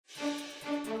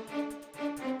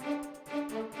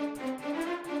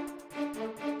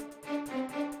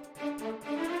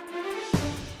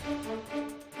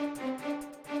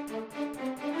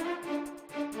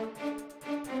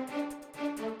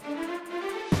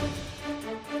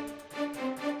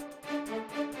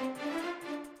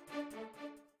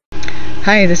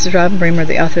Hi, this is Robin Bramer,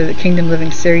 the author of the Kingdom Living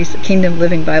series, the Kingdom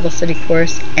Living Bible Study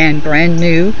Course, and brand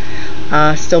new,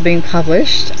 still being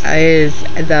published, is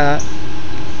the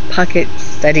Pocket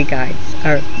Study Guides,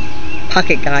 or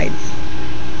Pocket Guides.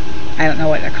 I don't know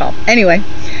what they're called. Anyway,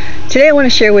 today I want to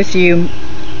share with you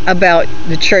about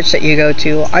the church that you go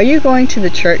to. Are you going to the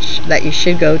church that you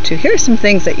should go to? Here are some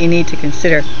things that you need to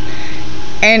consider.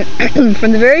 And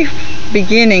from the very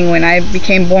beginning, when I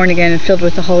became born again and filled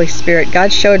with the Holy Spirit,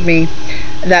 God showed me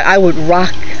that I would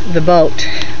rock the boat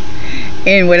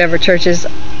in whatever churches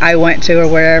I went to or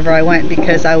wherever I went,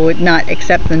 because I would not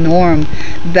accept the norm,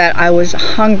 that I was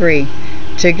hungry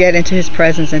to get into His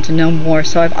presence and to know more.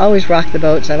 So I've always rocked the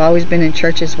boats. I've always been in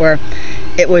churches where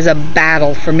it was a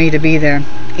battle for me to be there,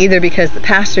 either because the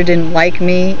pastor didn't like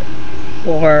me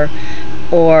or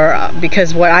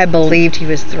because what I believed he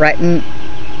was threatened,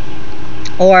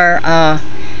 or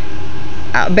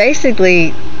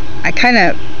basically I kind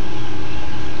of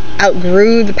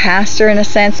outgrew the pastor in a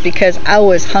sense because I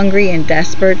was hungry and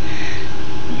desperate.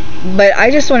 But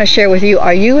I just want to share with you,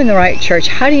 are you in the right church?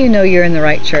 How do you know you're in the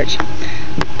right church?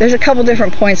 There's a couple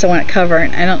different points I want to cover,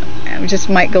 and I just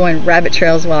might go in rabbit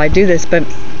trails while I do this, but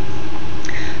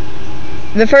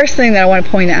the first thing that I want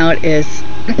to point out is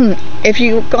if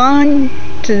your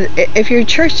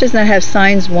church does not have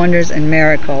signs, wonders, and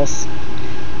miracles,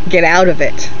 get out of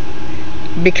it,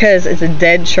 because it's a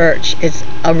dead church. It's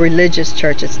a religious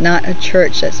church. It's not a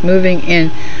church that's moving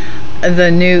in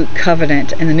the new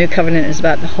covenant, and the new covenant is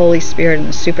about the Holy Spirit and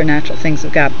the supernatural things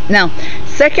of God. Now,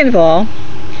 second of all,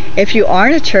 if you are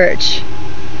in a church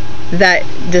that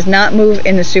does not move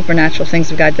in the supernatural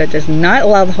things of God, that does not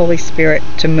allow the Holy Spirit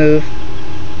to move,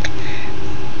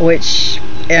 which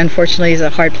unfortunately is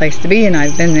a hard place to be, and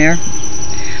I've been there,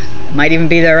 might even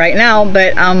be there right now,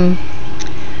 but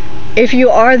if you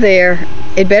are there,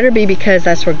 it better be because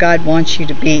that's where God wants you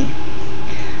to be.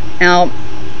 Now,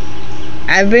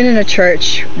 I've been in a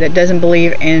church that doesn't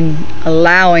believe in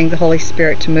allowing the Holy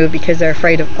Spirit to move because they're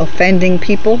afraid of offending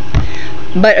people.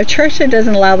 But a church that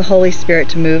doesn't allow the Holy Spirit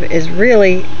to move is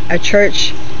really a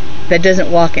church that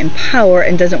doesn't walk in power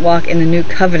and doesn't walk in the new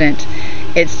covenant.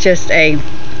 It's just a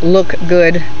look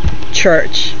good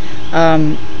church.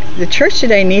 The church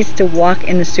today needs to walk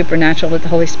in the supernatural, let the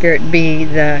Holy Spirit be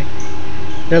the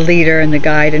leader and the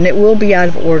guide, and it will be out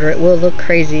of order. It will look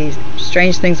crazy.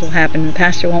 Strange things will happen. The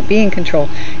pastor won't be in control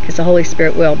because the Holy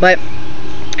Spirit will. But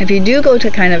if you do go to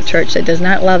a kind of church that does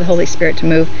not allow the Holy Spirit to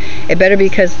move, it better be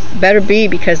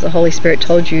because the Holy Spirit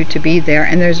told you to be there,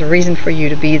 and there's a reason for you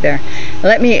to be there.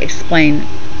 Let me explain.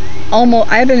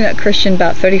 I've been a Christian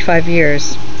about 35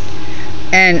 years,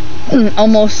 and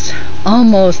almost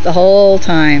the whole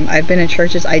time I've been in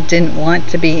churches I didn't want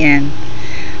to be in.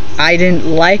 I didn't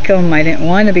like them. I didn't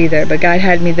want to be there, but God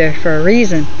had me there for a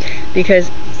reason, because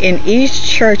in each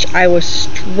church I was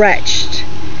stretched.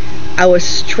 I was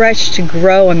stretched to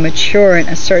grow and mature in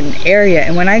a certain area,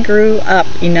 and when I grew up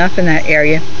enough in that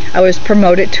area, I was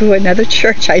promoted to another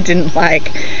church I didn't like,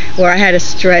 where I had to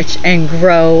stretch and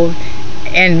grow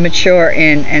and mature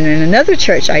in, and in another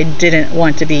church I didn't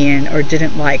want to be in or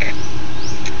didn't like.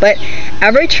 But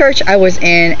every church I was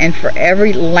in, and for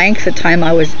every length of time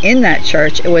I was in that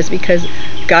church, it was because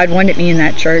God wanted me in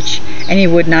that church, and He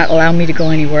would not allow me to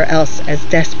go anywhere else, as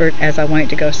desperate as I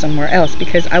wanted to go somewhere else,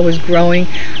 because I was growing,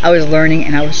 I was learning,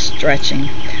 and I was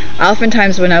stretching.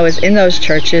 Oftentimes when I was in those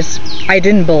churches, I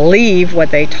didn't believe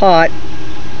what they taught,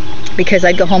 because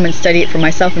I'd go home and study it for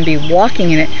myself and be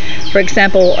walking in it. For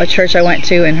example, a church I went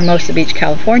to in Hermosa Beach,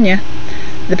 California,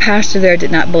 the pastor there did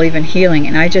not believe in healing,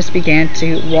 and I just began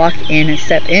to walk in and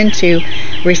step into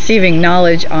receiving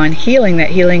knowledge on healing, that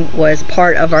healing was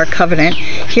part of our covenant.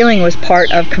 Healing was part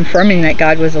of confirming that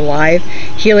God was alive.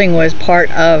 Healing was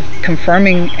part of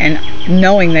confirming and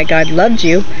knowing that God loved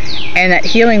you, and that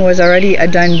healing was already a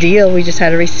done deal. We just had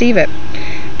to receive it.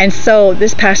 And so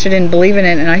this pastor didn't believe in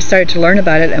it, and I started to learn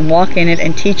about it and walk in it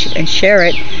and teach it and share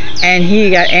it, and he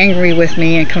got angry with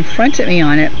me and confronted me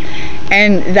on it.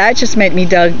 And that just made me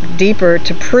dug deeper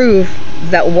to prove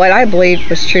that what I believed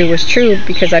was true,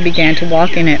 because I began to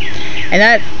walk in it. And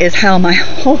that is how my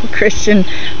whole Christian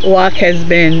walk has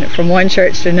been. From one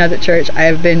church to another church, I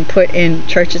have been put in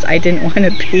churches I didn't want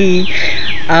to be.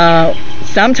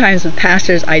 Sometimes with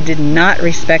pastors I did not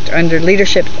respect. Under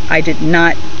leadership, I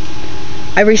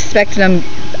respected them.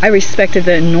 I respected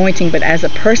the anointing, but as a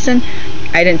person,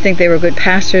 I didn't think they were good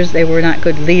pastors. They were not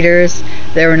good leaders.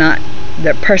 Their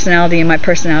personality and my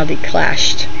personality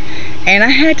clashed, and I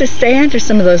had to stay under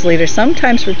some of those leaders,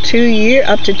 sometimes for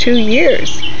up to 2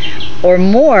 years or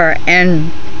more,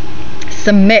 and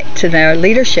submit to their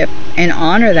leadership and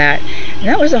honor that. And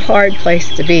that was a hard place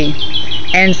to be.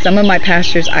 And some of my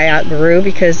pastors I outgrew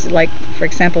because, like, for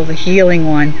example, the healing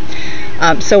one.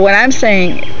 So what I'm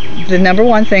saying, the number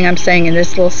one thing I'm saying in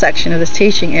this little section of this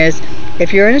teaching is,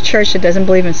 if you're in a church that doesn't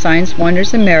believe in signs,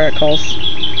 wonders, and miracles,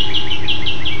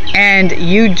 and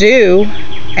you do,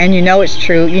 and you know it's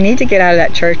true, you need to get out of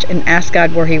that church and ask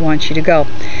God where He wants you to go.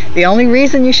 The only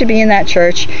reason you should be in that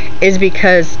church is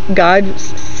because God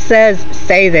says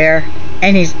stay there,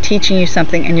 and He's teaching you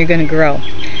something, and you're going to grow.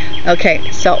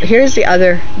 Okay, so here's the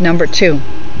other number 2.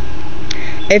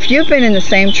 If you've been in the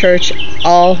same church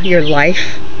all your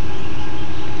life,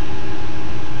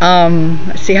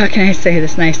 let's see, how can I say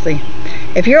this nicely?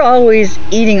 If you're always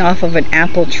eating off of an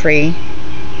apple tree,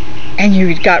 and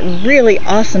you got really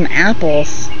awesome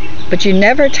apples, but you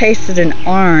never tasted an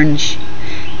orange,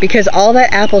 because all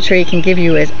that apple tree can give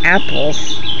you is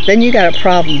apples, then you got a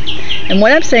problem. And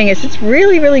what I'm saying is, it's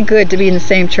really, really good to be in the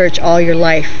same church all your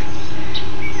life.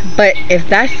 But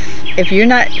if you're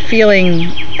not feeling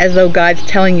as though God's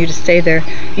telling you to stay there,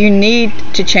 you need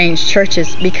to change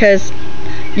churches, because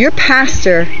your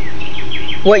pastor,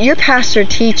 what your pastor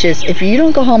teaches, if you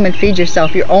don't go home and feed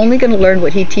yourself, you're only going to learn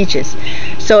what he teaches.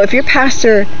 So if your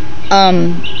pastor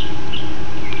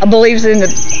believes in the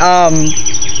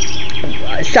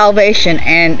salvation,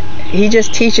 and he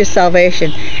just teaches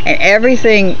salvation, and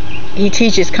everything he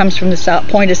teaches comes from the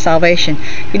point of salvation.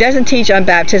 He doesn't teach on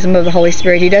baptism of the Holy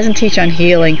Spirit. He doesn't teach on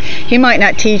healing. He might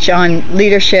not teach on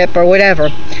leadership or whatever.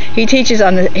 He teaches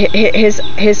on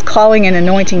his calling and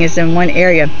anointing is in one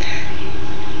area.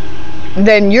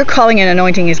 Then your calling and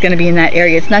anointing is going to be in that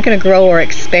area. It's not going to grow or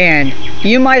expand.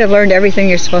 You might have learned everything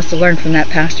you're supposed to learn from that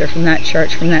pastor, from that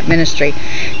church, from that ministry.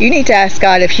 You need to ask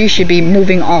God if you should be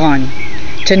moving on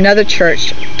to another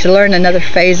church, to learn another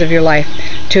phase of your life,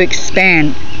 to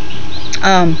expand.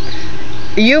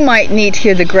 You might need to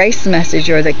hear the grace message,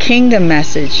 or the kingdom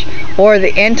message, or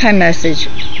the end time message.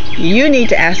 You need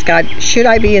to ask God, should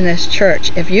I be in this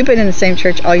church? If you've been in the same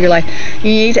church all your life,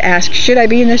 you need to ask, should I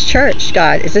be in this church,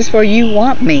 God? Is this where you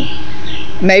want me?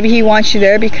 Maybe He wants you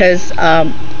there because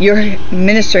you're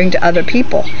ministering to other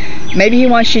people. Maybe He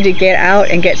wants you to get out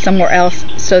and get somewhere else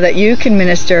so that you can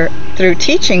minister through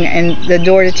teaching, and the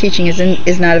door to teaching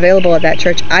is not available at that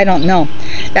church. I don't know.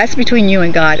 That's between you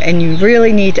and God, and you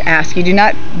really need to ask. You do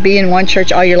not be in one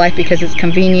church all your life because it's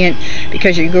convenient,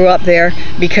 because you grew up there,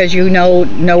 because you know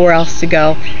nowhere else to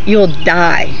go. You'll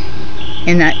die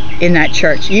in that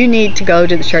church. You need to go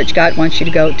to the church God wants you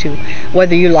to go to,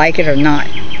 whether you like it or not.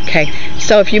 Okay,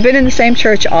 so if you've been in the same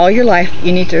church all your life,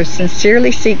 you need to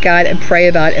sincerely seek God and pray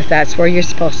about if that's where you're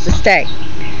supposed to stay.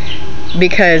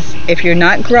 Because if you're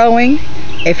not growing,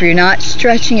 if you're not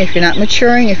stretching, if you're not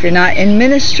maturing, if you're not in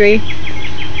ministry,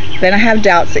 then I have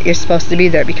doubts that you're supposed to be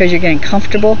there, because you're getting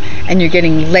comfortable and you're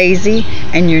getting lazy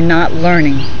and you're not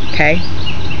learning. Okay,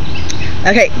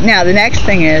 now the next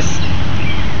thing is,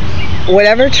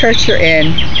 whatever church you're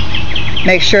in,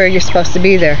 make sure you're supposed to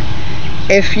be there.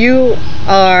 If you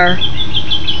are,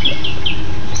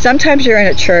 sometimes you're in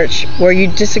a church where you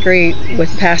disagree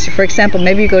with the pastor. For example,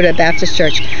 maybe you go to a Baptist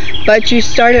church, but you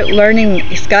started learning,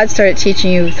 God started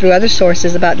teaching you through other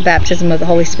sources about the baptism of the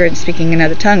Holy Spirit and speaking in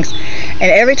other tongues. And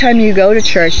every time you go to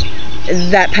church,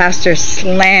 that pastor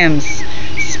slams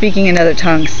speaking in other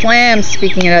tongues, slams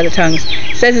speaking in other tongues,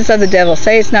 says it's of the devil,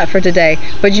 say it's not for today.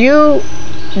 But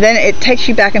then it takes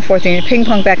you back and forth, and you ping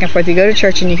pong back and forth. You go to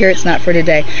church and you hear it's not for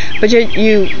today, but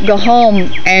you go home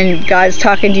and God's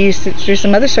talking to you through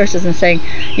some other sources and saying,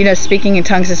 speaking in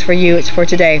tongues is for you, it's for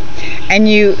today. And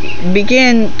you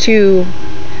begin to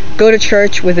go to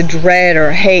church with a dread or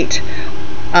a hate,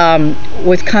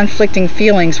 with conflicting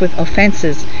feelings, with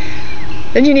offenses.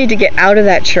 Then you need to get out of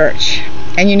that church,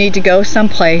 and you need to go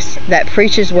someplace that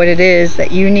preaches what it is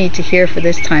that you need to hear for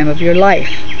this time of your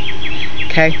life.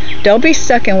 Okay, don't be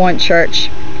stuck in one church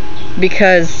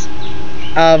because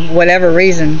of whatever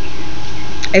reason.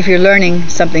 If you're learning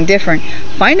something different,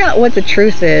 find out what the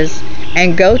truth is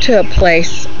and go to a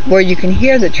place where you can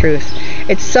hear the truth.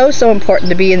 It's so important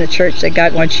to be in the church that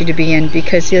God wants you to be in,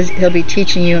 because He'll be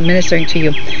teaching you and ministering to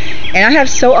you. And I have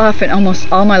so often,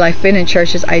 almost all my life, been in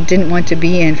churches I didn't want to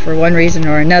be in for one reason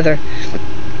or another.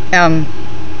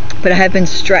 But I have been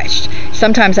stretched.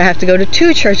 Sometimes I have to go to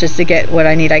 2 churches to get what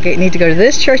I need. I need to go to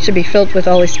this church to be filled with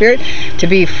the Holy Spirit, to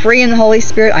be free in the Holy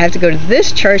Spirit. I have to go to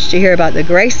this church to hear about the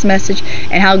grace message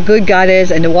and how good God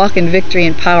is, and to walk in victory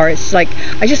and power. It's like,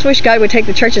 I just wish God would take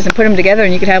the churches and put them together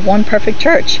and you could have one perfect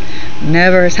church.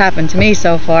 Never has happened to me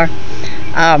so far.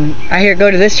 I go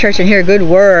to this church and hear a good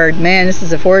word. Man, this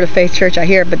is a word of faith church, I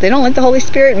hear, but they don't let the Holy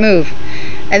Spirit move.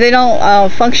 and they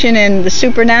don't function in the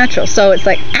supernatural. So it's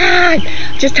like,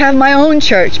 just have my own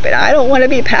church, but I don't want to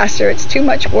be a pastor. It's too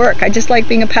much work. I just like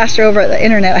being a pastor over the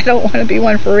internet. I don't want to be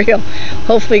one for real.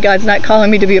 Hopefully God's not calling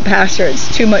me to be a pastor.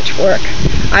 It's too much work.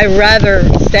 I'd rather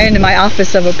stand in my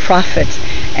office of a prophet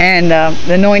and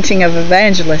the anointing of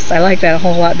evangelist. I like that a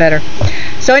whole lot better.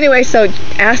 So anyway, so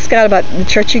ask God about the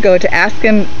church you go to. Ask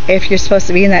Him if you're supposed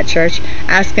to be in that church.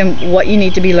 Ask Him what you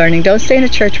need to be learning. Don't stay in a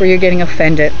church where you're getting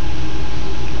offended,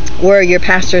 where your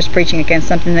pastor is preaching against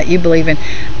something that you believe in.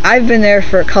 I've been there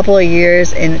for a couple of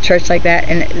years in a church like that,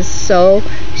 and it is so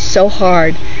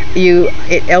hard.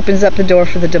 It opens up the door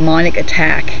for the demonic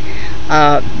attack.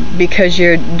 Because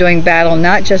you're doing battle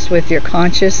not just with your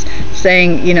conscience,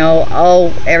 saying,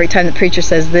 every time the preacher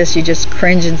says this, you just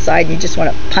cringe inside and you just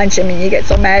want to punch him, and you get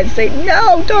so mad and say,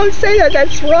 no, don't say that,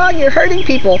 that's wrong, you're hurting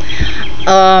people.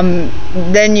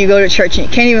 Then you go to church and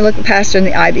you can't even look the pastor in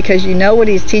the eye because you know what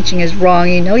he's teaching is wrong.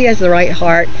 You know he has the right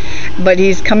heart, but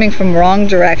he's coming from wrong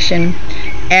direction,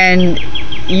 and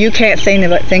you can't say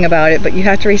anything about it, but you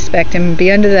have to respect him and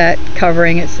be under that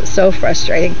covering. It's so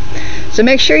frustrating. So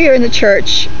make sure you're in the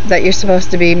church that you're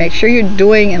supposed to be. Make sure you're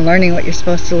doing and learning what you're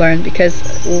supposed to learn, because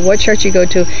what church you go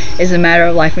to is a matter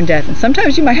of life and death. And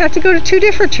sometimes you might have to go to 2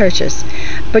 different churches.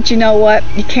 But you know what?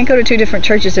 You can't go to 2 different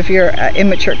churches if you're an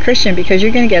immature Christian, because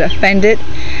you're going to get offended.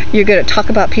 You're going to talk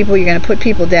about people. You're going to put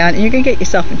people down, and you're going to get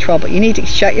yourself in trouble. You need to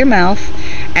shut your mouth,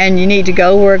 and you need to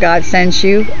go where God sends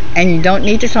you, and you don't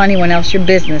need to tell anyone else your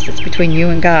business. It's between you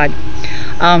and God.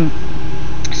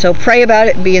 So pray about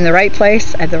it. Be in the right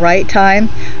place at the right time.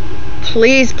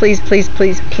 Please, please, please,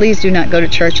 please, please do not go to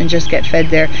church and just get fed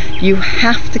there. You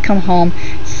have to come home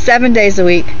 7 days a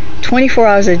week, 24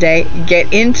 hours a day.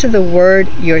 Get into the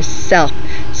Word yourself.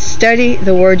 Study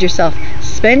the Word yourself.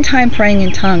 Spend time praying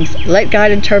in tongues. Let God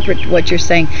interpret what you're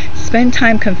saying. Spend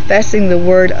time confessing the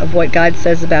word of what God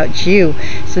says about you,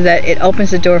 so that it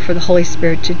opens the door for the Holy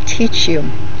Spirit to teach you.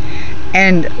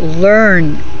 And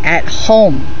learn at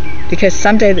home, because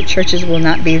someday the churches will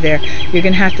not be there. You're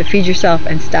going to have to feed yourself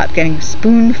and stop getting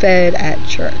spoon-fed at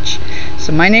church.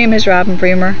 So my name is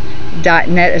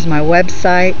RobinBremer.net is my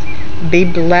website. Be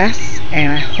blessed,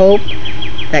 and I hope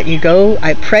that you go.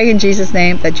 I pray in Jesus'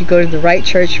 name that you go to the right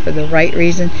church for the right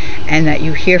reason, and that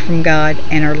you hear from God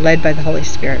and are led by the Holy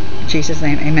Spirit. In Jesus'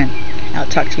 name, amen. I'll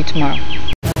talk to you tomorrow.